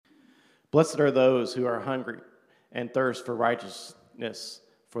Blessed are those who are hungry and thirst for righteousness,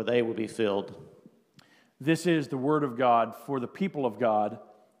 for they will be filled. This is the word of God for the people of God.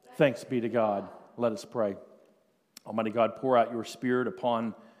 Thanks be to God. Let us pray. Almighty God, pour out your Spirit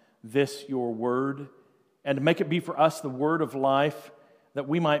upon this, your word, and make it be for us the word of life, that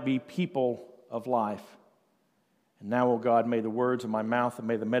we might be people of life. And now, O God, may the words of my mouth and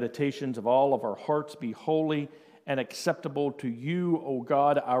may the meditations of all of our hearts be holy and acceptable to you, O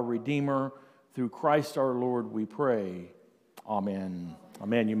God, our Redeemer. Through Christ our Lord we pray. Amen.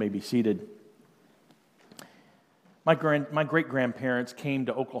 Amen. You may be seated. My great-grandparents came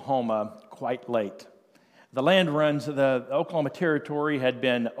to Oklahoma quite late. The Oklahoma Territory had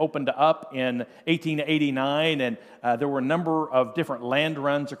been opened up in 1889, and there were a number of different land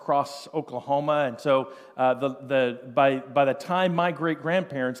runs across Oklahoma. And so by the time my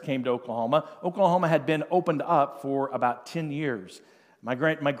great-grandparents came to Oklahoma, Oklahoma had been opened up for about 10 years. My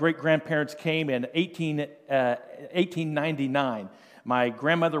great-grandparents came in 1899. My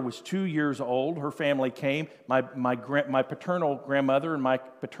grandmother was 2 years old. Her family came. My paternal grandmother and my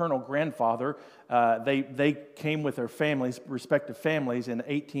paternal grandfather, they came with their respective families in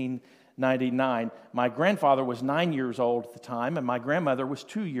 1899. My grandfather was 9 years old at the time, and my grandmother was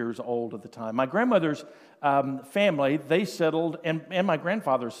 2 years old at the time. My grandmother's family, they settled, and my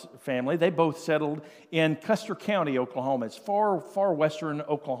grandfather's family, they both settled in Custer County, Oklahoma. It's far western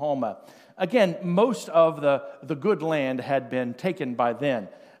Oklahoma. Again, most of the good land had been taken by then.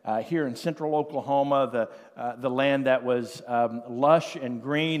 Here in central Oklahoma, the land that was lush and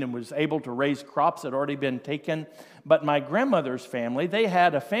green and was able to raise crops had already been taken. But my grandmother's family, they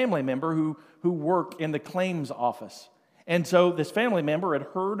had a family member who worked in the claims office. And so this family member had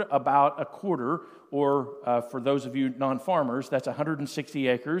heard about a quarter, or for those of you non-farmers, that's 160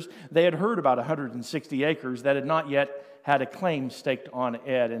 acres. They had heard about 160 acres that had not yet had a claim staked on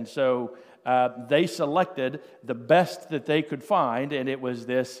it. And so they selected the best that they could find, and it was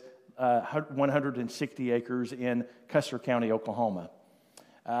this 160 acres in Custer County, Oklahoma.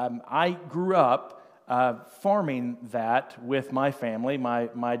 I grew up farming that with my family.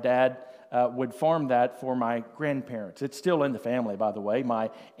 My dad would farm that for my grandparents. It's still in the family, by the way.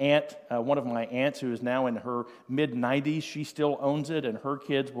 My aunt, one of my aunts who is now in her mid-90s, she still owns it, and her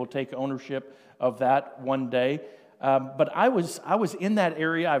kids will take ownership of that one day. But I was in that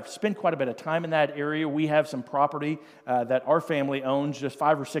area. I've spent quite a bit of time in that area. We have some property that our family owns just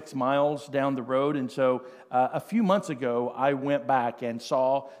 5 or 6 miles down the road. And so a few months ago, I went back and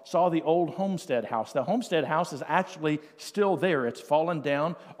saw the old homestead house. The homestead house is actually still there. It's fallen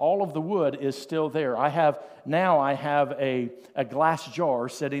down. All of the wood is still there. I have a glass jar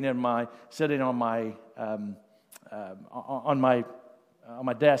sitting on my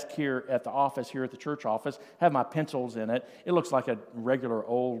desk here at the office, here at the church office, have my pencils in it. It looks like a regular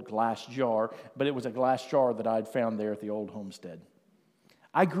old glass jar, but it was a glass jar that I'd found there at the old homestead.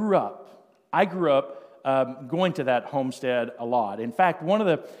 I grew up going to that homestead a lot. In fact, one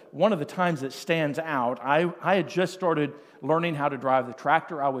of the times that stands out, I had just started learning how to drive the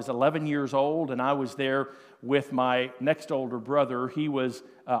tractor. I was 11 years old, and I was there with my next older brother. He was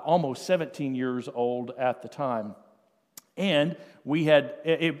almost 17 years old at the time. And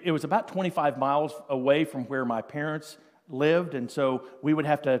it was about 25 miles away from where my parents lived, and so we would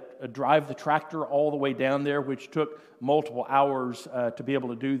have to drive the tractor all the way down there, which took multiple hours to be able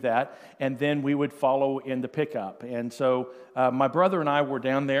to do that, and then we would follow in the pickup. And so my brother and I were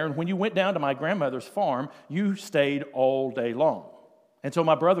down there, and when you went down to my grandmother's farm, you stayed all day long. And so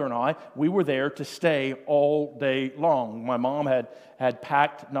my brother and I, we were there to stay all day long. My mom had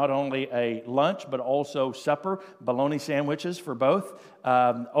packed not only a lunch, but also supper, bologna sandwiches for both,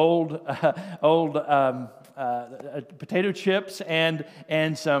 old potato chips, and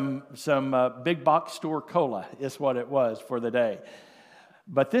some big box store cola is what it was for the day.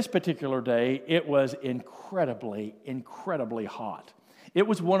 But this particular day, it was incredibly, incredibly hot. It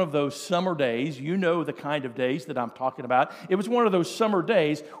was one of those summer days, you know the kind of days that I'm talking about. It was one of those summer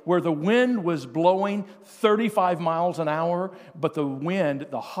days where the wind was blowing 35 miles an hour, but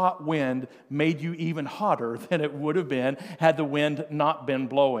the hot wind, made you even hotter than it would have been had the wind not been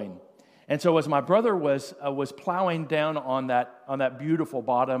blowing. And so as my brother was plowing down on that beautiful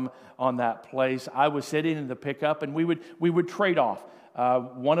bottom on that place, I was sitting in the pickup, and we would trade off.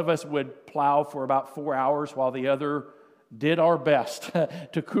 One of us would plow for about 4 hours while the other did our best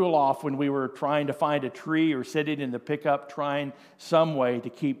to cool off when we were trying to find a tree or sitting in the pickup trying some way to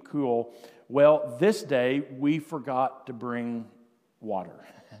keep cool. Well, this day we forgot to bring water.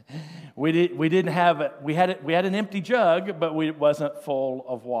 We had an empty jug, but it wasn't full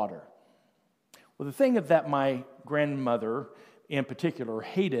of water. Well, the thing that my grandmother in particular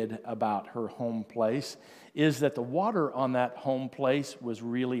hated about her home place is that the water on that home place was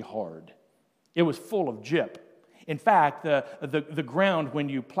really hard. It was full of gyp. In fact, the ground, when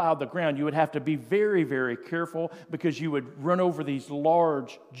you plowed the ground, you would have to be very, very careful because you would run over these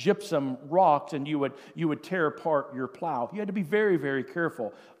large gypsum rocks and you would tear apart your plow. You had to be very, very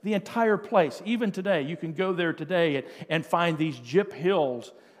careful. The entire place, even today, you can go there today and find these gyp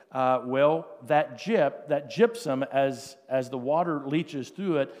hills. That gypsum, as the water leaches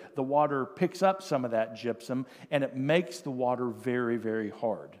through it, the water picks up some of that gypsum and it makes the water very, very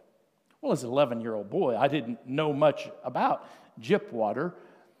hard. Well, as an 11-year-old boy, I didn't know much about gyp water,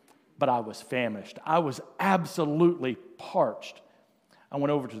 but I was famished. I was absolutely parched. I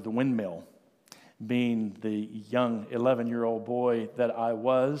went over to the windmill, being the young 11-year-old boy that I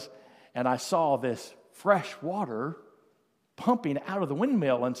was, and I saw this fresh water pumping out of the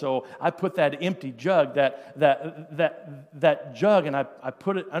windmill. And so I put that empty jug, that jug, and I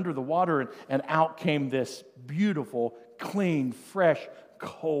put it under the water, and out came this beautiful, clean, fresh,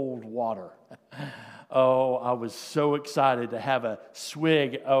 cold water. Oh, I was so excited to have a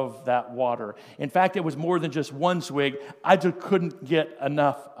swig of that water. In fact, it was more than just one swig. I just couldn't get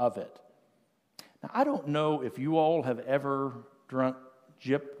enough of it. Now, I don't know if you all have ever drunk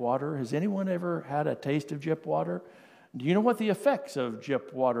gyp water. Has anyone ever had a taste of gyp water? Do you know what the effects of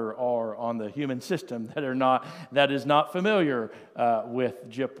gyp water are on the human system that is not familiar with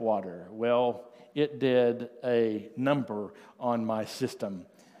gyp water? Well, it did a number on my system.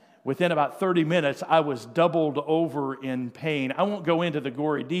 Within about 30 minutes, I was doubled over in pain. I won't go into the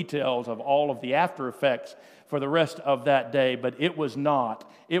gory details of all of the after effects for the rest of that day, but it was not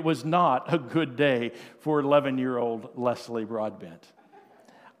a good day for 11-year-old Leslie Broadbent.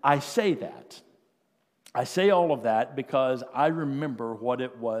 I say all of that because I remember what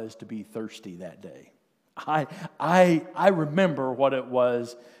it was to be thirsty that day. I remember what it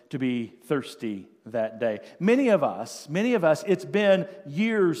was to be thirsty that day. Many of us, it's been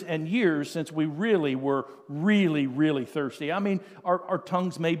years and years since we really were really thirsty. I mean, our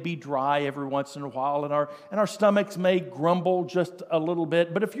tongues may be dry every once in a while, and our stomachs may grumble just a little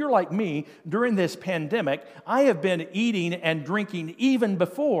bit. But if you're like me, during this pandemic, I have been eating and drinking even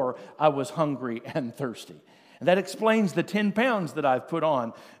before I was hungry and thirsty. And that explains the 10 pounds that I've put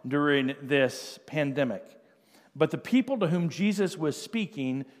on during this pandemic. But the people to whom Jesus was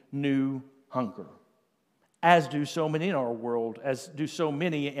speaking knew hunger, as do so many in our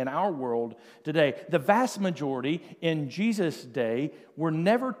world, today. The vast majority in Jesus' day were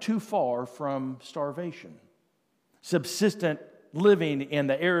never too far from starvation. Subsistent living in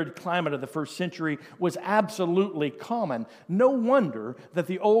the arid climate of the first century was absolutely common. No wonder that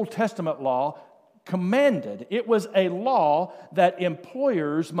the Old Testament law commanded. It was a law that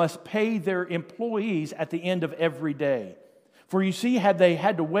employers must pay their employees at the end of every day. For you see, had they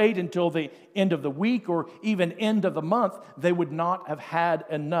had to wait until the end of the week or even end of the month, they would not have had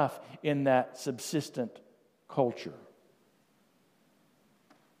enough in that subsistent culture.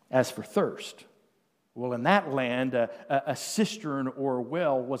 As for thirst, well, in that land, a cistern or a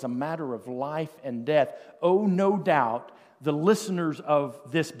well was a matter of life and death. Oh, no doubt, the listeners of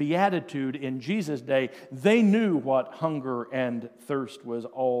this beatitude in Jesus' day, they knew what hunger and thirst was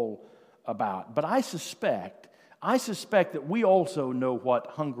all about. But I suspect that we also know what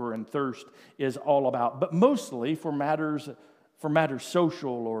hunger and thirst is all about, but mostly for matters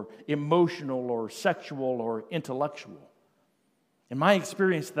social or emotional or sexual or intellectual. In my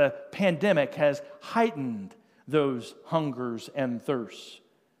experience, the pandemic has heightened those hungers and thirsts.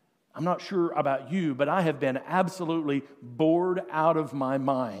 I'm not sure about you, but I have been absolutely bored out of my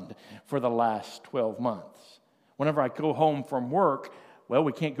mind for the last 12 months. Whenever I go home from work, well,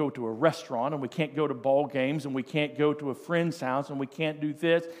 we can't go to a restaurant, and we can't go to ball games, and we can't go to a friend's house, and we can't do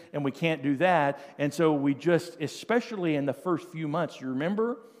this, and we can't do that. And so we just, especially in the first few months, do you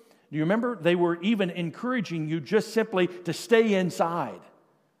remember? They were even encouraging you just simply to stay inside,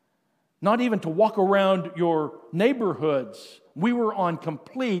 not even to walk around your neighborhoods. We were on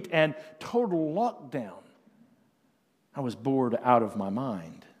complete and total lockdown. I was bored out of my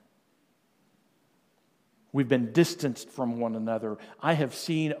mind. We've been distanced from one another. I have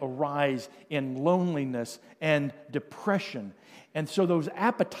seen a rise in loneliness and depression. And so those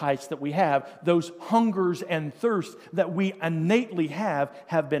appetites that we have, those hungers and thirsts that we innately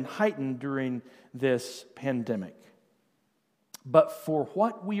have been heightened during this pandemic. But for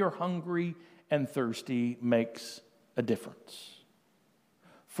what we are hungry and thirsty makes a difference.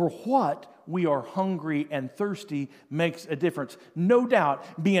 For what we are hungry and thirsty makes a difference. No doubt,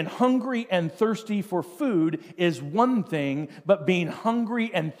 being hungry and thirsty for food is one thing, but being hungry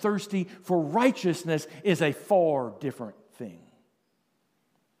and thirsty for righteousness is a far different thing.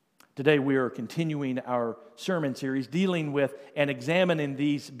 Today we are continuing our sermon series dealing with and examining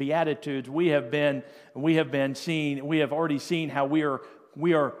these Beatitudes. We have already seen how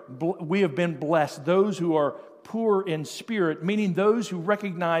we have been blessed. Those who are poor in spirit, meaning those who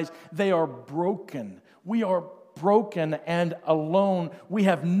recognize they are broken. We are broken and alone. We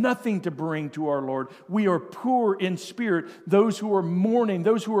have nothing to bring to our Lord. We are poor in spirit. Those who are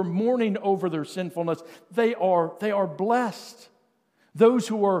mourning over their sinfulness, they are blessed. Those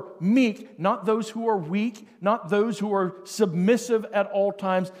who are meek, not those who are weak, not those who are submissive at all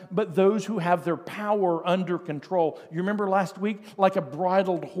times, but those who have their power under control. You remember last week? Like a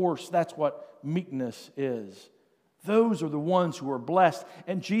bridled horse, that's what meekness is. Those are the ones who are blessed.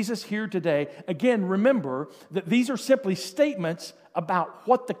 And Jesus here today, again, remember that these are simply statements about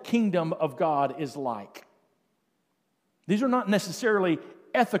what the kingdom of God is like. These are not necessarily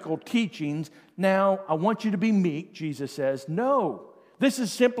ethical teachings. Now, I want you to be meek, Jesus says. No. This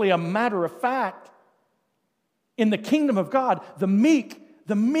is simply a matter of fact. In the kingdom of God, the meek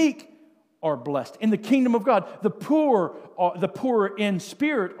are blessed. In the kingdom of God, the poor in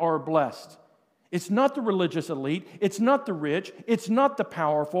spirit are blessed. It's not the religious elite. It's not the rich. It's not the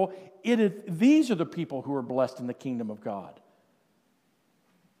powerful. These are the people who are blessed in the kingdom of God.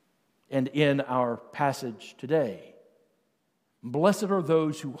 And in our passage today, blessed are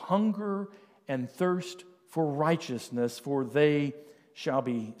those who hunger and thirst for righteousness, for they shall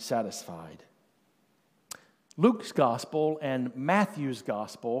be satisfied. Luke's gospel and Matthew's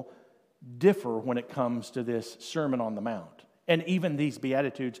gospel differ when it comes to this Sermon on the Mount. And even these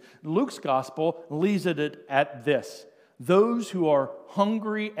Beatitudes. Luke's gospel leaves it at this: those who are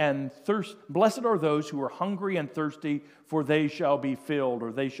hungry and thirsty, blessed are those who are hungry and thirsty, for they shall be filled,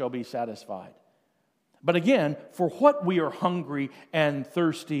 or they shall be satisfied. But again, for what we are hungry and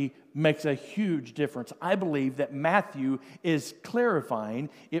thirsty makes a huge difference. I believe that Matthew is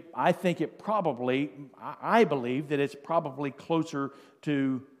clarifying it. I believe that it's probably closer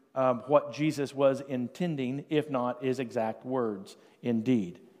to what Jesus was intending, if not his exact words,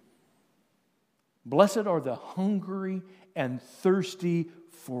 indeed. Blessed are the hungry and thirsty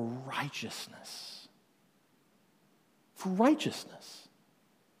for righteousness. For righteousness.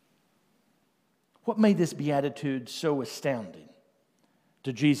 What made this beatitude so astounding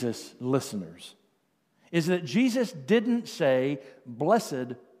to Jesus' listeners is that Jesus didn't say,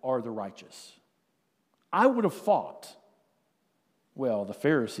 blessed are the righteous. I would have thought, well, the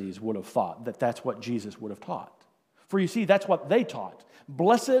Pharisees would have thought that that's what Jesus would have taught. For you see, that's what they taught.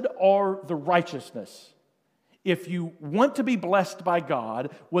 Blessed are the righteousness. If you want to be blessed by God,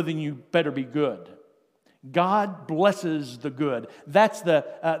 well, then you better be good. God blesses the good. That's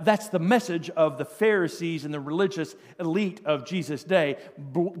the message of the Pharisees and the religious elite of Jesus' day.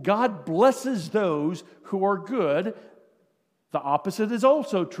 God blesses those who are good. The opposite is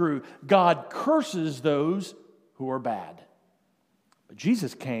also true. God curses those who are bad. But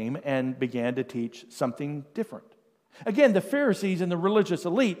Jesus came and began to teach something different. Again, the Pharisees and the religious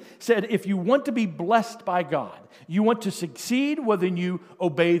elite said, if you want to be blessed by God, you want to succeed, well, then you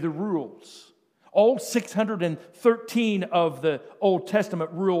obey the rules. All 613 of the Old Testament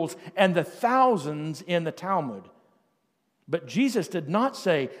rules and the thousands in the Talmud. But Jesus did not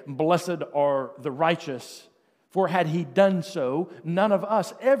say, blessed are the righteous, for had he done so, none of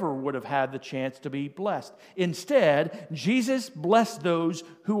us ever would have had the chance to be blessed. Instead, Jesus blessed those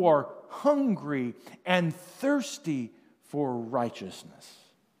who are hungry and thirsty for righteousness.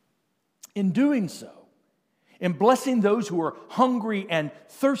 In doing so, in blessing those who are hungry and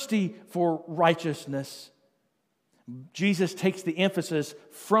thirsty for righteousness, Jesus takes the emphasis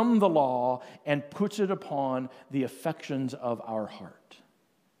from the law and puts it upon the affections of our heart.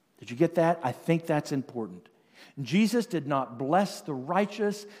 Did you get that? I think that's important. Jesus did not bless the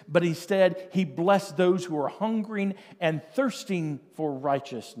righteous, but instead he blessed those who are hungering and thirsting for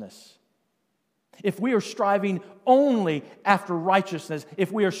righteousness. If we are striving only after righteousness,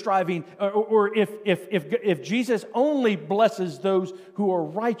 if we are striving, or if Jesus only blesses those who are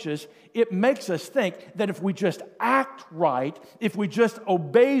righteous, it makes us think that if we just act right, if we just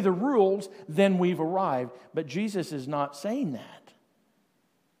obey the rules, then we've arrived. But Jesus is not saying that.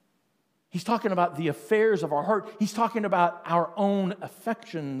 He's talking about the affairs of our heart. He's talking about our own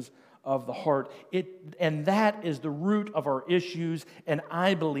affections of the heart. And that is the root of our issues, and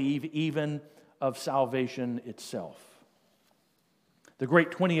I believe even of salvation itself. The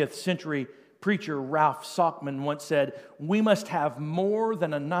great 20th century preacher Ralph Sockman once said, we must have more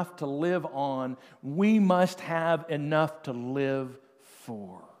than enough to live on. We must have enough to live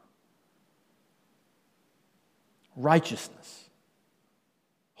for. Righteousness,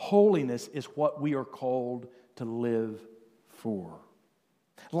 holiness is what we are called to live for.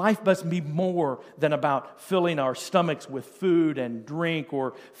 Life must be more than about filling our stomachs with food and drink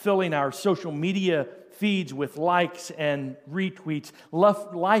or filling our social media feeds with likes and retweets.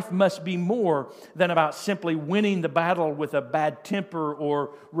 Life must be more than about simply winning the battle with a bad temper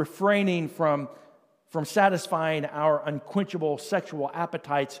or refraining from satisfying our unquenchable sexual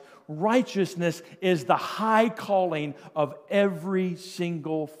appetites. Righteousness is the high calling of every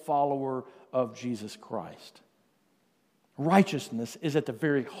single follower of Jesus Christ. Righteousness is at the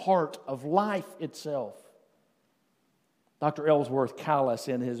very heart of life itself. Dr. Ellsworth Kalas,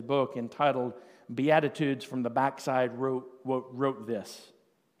 in his book entitled Beatitudes from the Backside, wrote this.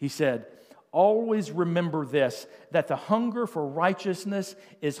 He said, "Always remember this, that the hunger for righteousness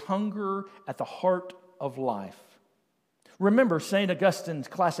is hunger at the heart of life." Remember St. Augustine's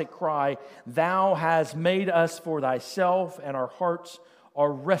classic cry, "Thou hast made us for thyself, and our hearts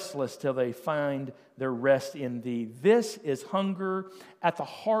are restless till they find their rest in thee." This is hunger at the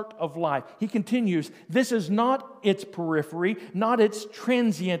heart of life. He continues, this is not its periphery, not its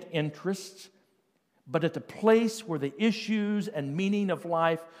transient interests, but at the place where the issues and meaning of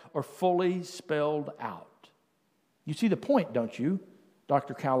life are fully spelled out. You see the point, don't you?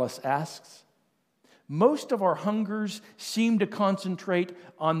 Dr. Kalas asks. Most of our hungers seem to concentrate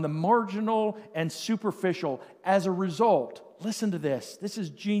on the marginal and superficial. As a result, listen to this. This is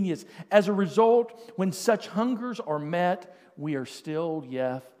genius. As a result, when such hungers are met, we are still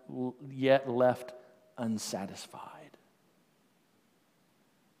yet left unsatisfied.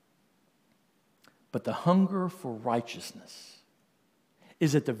 But the hunger for righteousness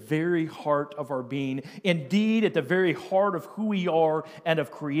is at the very heart of our being, indeed at the very heart of who we are and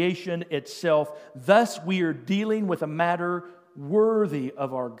of creation itself. Thus, we are dealing with a matter worthy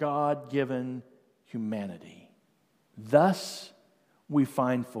of our God-given humanity. Thus, we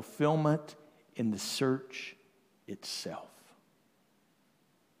find fulfillment in the search itself.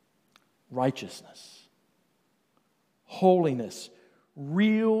 Righteousness, holiness,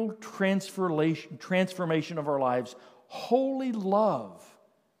 real transformation of our lives, holy love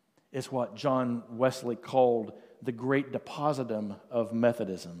is what John Wesley called the great depositum of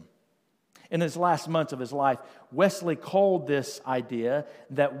Methodism. In his last months of his life, Wesley called this idea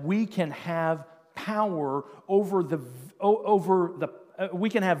that we can have power we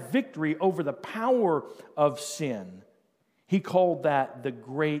can have victory over the power of sin. He called that the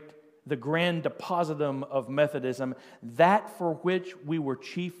grand depositum of Methodism, that for which we were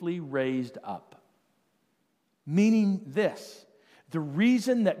chiefly raised up. Meaning this, the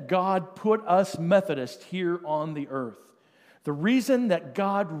reason that God put us Methodists here on the earth, the reason that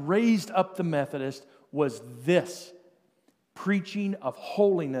God raised up the Methodists was this, preaching of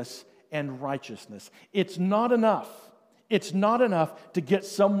holiness and righteousness. It's not enough. It's not enough to get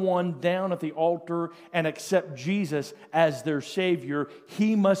someone down at the altar and accept Jesus as their Savior.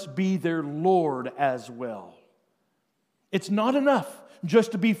 He must be their Lord as well. It's not enough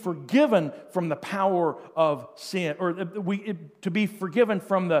just to be forgiven from the power of sin, or to be forgiven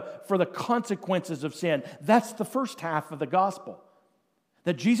for the consequences of sin. That's the first half of the gospel.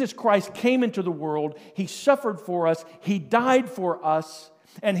 That Jesus Christ came into the world, He suffered for us, He died for us,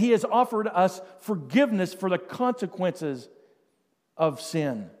 and He has offered us forgiveness for the consequences of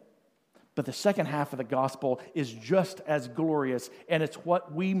sin. But the second half of the gospel is just as glorious, and it's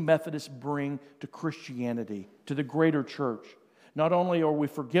what we Methodists bring to Christianity, to the greater church. Not only are we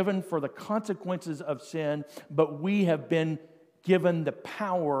forgiven for the consequences of sin, but we have been given the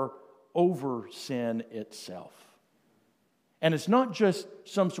power over sin itself. And it's not just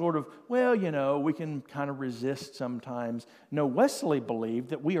some sort of, we can kind of resist sometimes. No, Wesley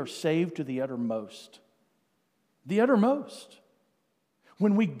believed that we are saved to the uttermost. The uttermost.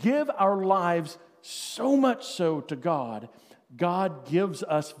 When we give our lives so much so to God, God gives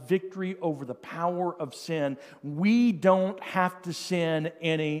us victory over the power of sin. We don't have to sin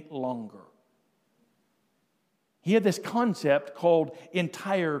any longer. He had this concept called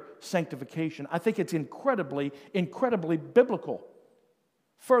entire sanctification. I think it's incredibly, incredibly biblical.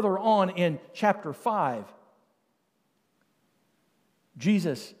 Further on in chapter 5,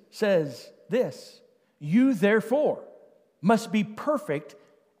 Jesus says this, "You therefore must be perfect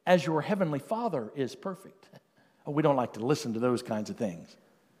as your heavenly Father is perfect." Oh, we don't like to listen to those kinds of things.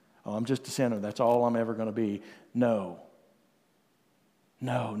 Oh, I'm just a sinner. That's all I'm ever going to be. No,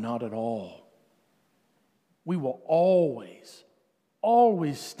 not at all. We will always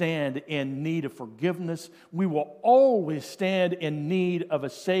stand in need of forgiveness. We will always stand in need of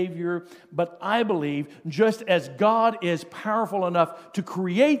a Savior. But I believe just as God is powerful enough to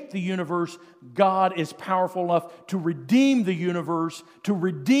create the universe, God is powerful enough to redeem the universe, to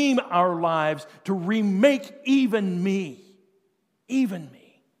redeem our lives, to remake even me. Even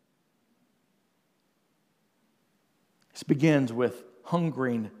me. This begins with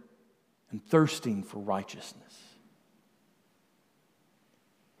hungering and thirsting for righteousness.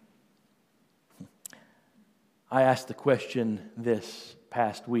 I asked the question this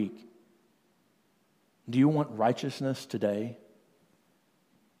past week, do you want righteousness today?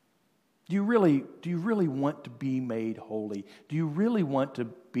 Do you really want to be made holy? Do you really want to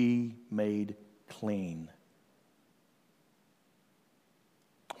be made clean?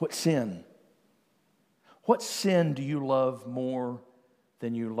 What sin? What sin do you love more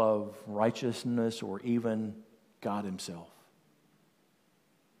than you love righteousness or even God Himself?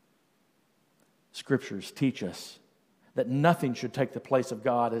 Scriptures teach us that nothing should take the place of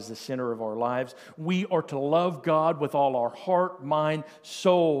God as the center of our lives. We are to love God with all our heart, mind,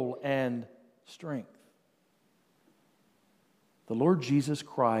 soul, and strength. The Lord Jesus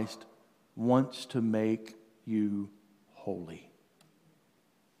Christ wants to make you holy.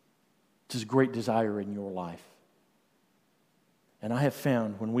 It's His great desire in your life. And I have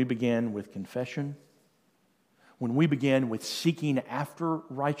found when we begin with confession, when we begin with seeking after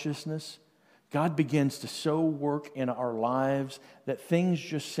righteousness, God begins to so work in our lives that things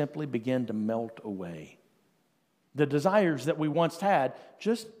just simply begin to melt away. The desires that we once had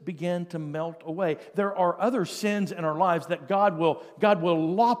just begin to melt away. There are other sins in our lives that God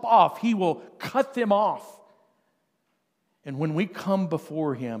will lop off. He will cut them off. And when we come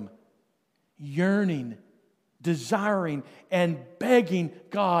before Him, yearning, desiring, and begging,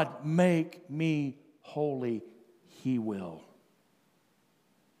 God, make me holy, He will.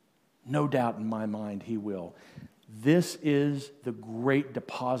 No doubt in my mind, He will. This is the great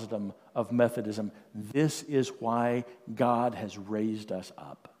depositum of Methodism. This is why God has raised us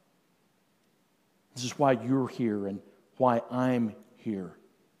up. This is why you're here and why I'm here.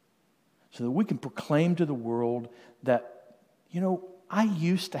 So that we can proclaim to the world that, I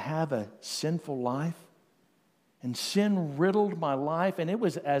used to have a sinful life, and sin riddled my life, and it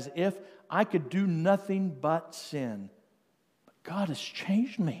was as if I could do nothing but sin. But God has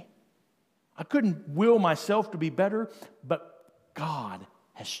changed me. I couldn't will myself to be better, but God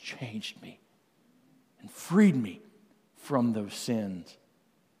has changed me and freed me from those sins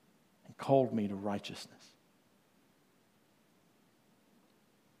and called me to righteousness.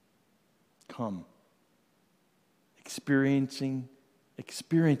 Come, experiencing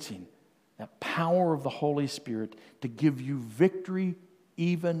that power of the Holy Spirit to give you victory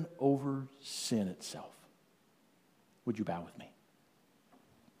even over sin itself. Would you bow with me?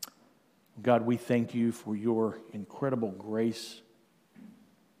 God, we thank you for your incredible grace,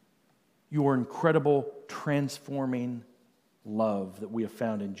 your incredible transforming love that we have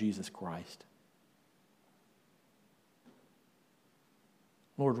found in Jesus Christ.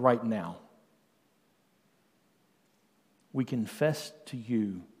 Lord, right now, we confess to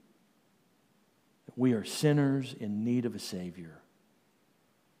you that we are sinners in need of a Savior.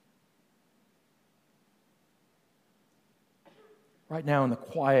 Right now, in the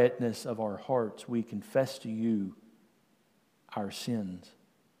quietness of our hearts, we confess to you our sins.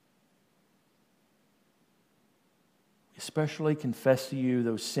 We especially confess to you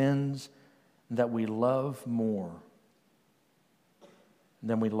those sins that we love more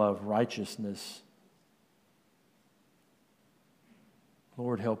than we love righteousness.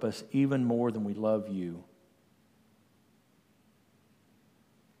 Lord, help us even more than we love you.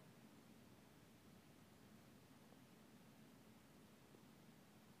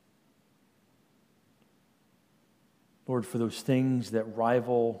 Lord, for those things that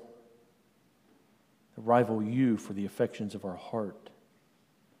rival you for the affections of our heart,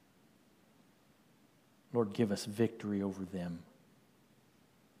 Lord, give us victory over them.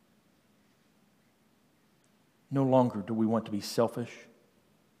 No longer do we want to be selfish.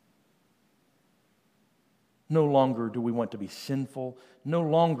 No longer do we want to be sinful. No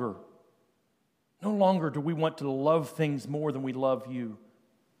longer do we want to love things more than we love you.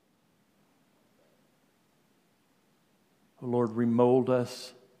 Oh Lord, remold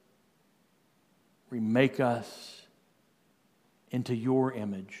us, remake us into your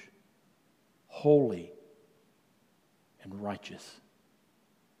image, holy and righteous.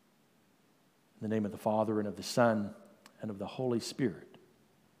 In the name of the Father, and of the Son, and of the Holy Spirit.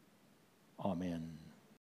 Amen.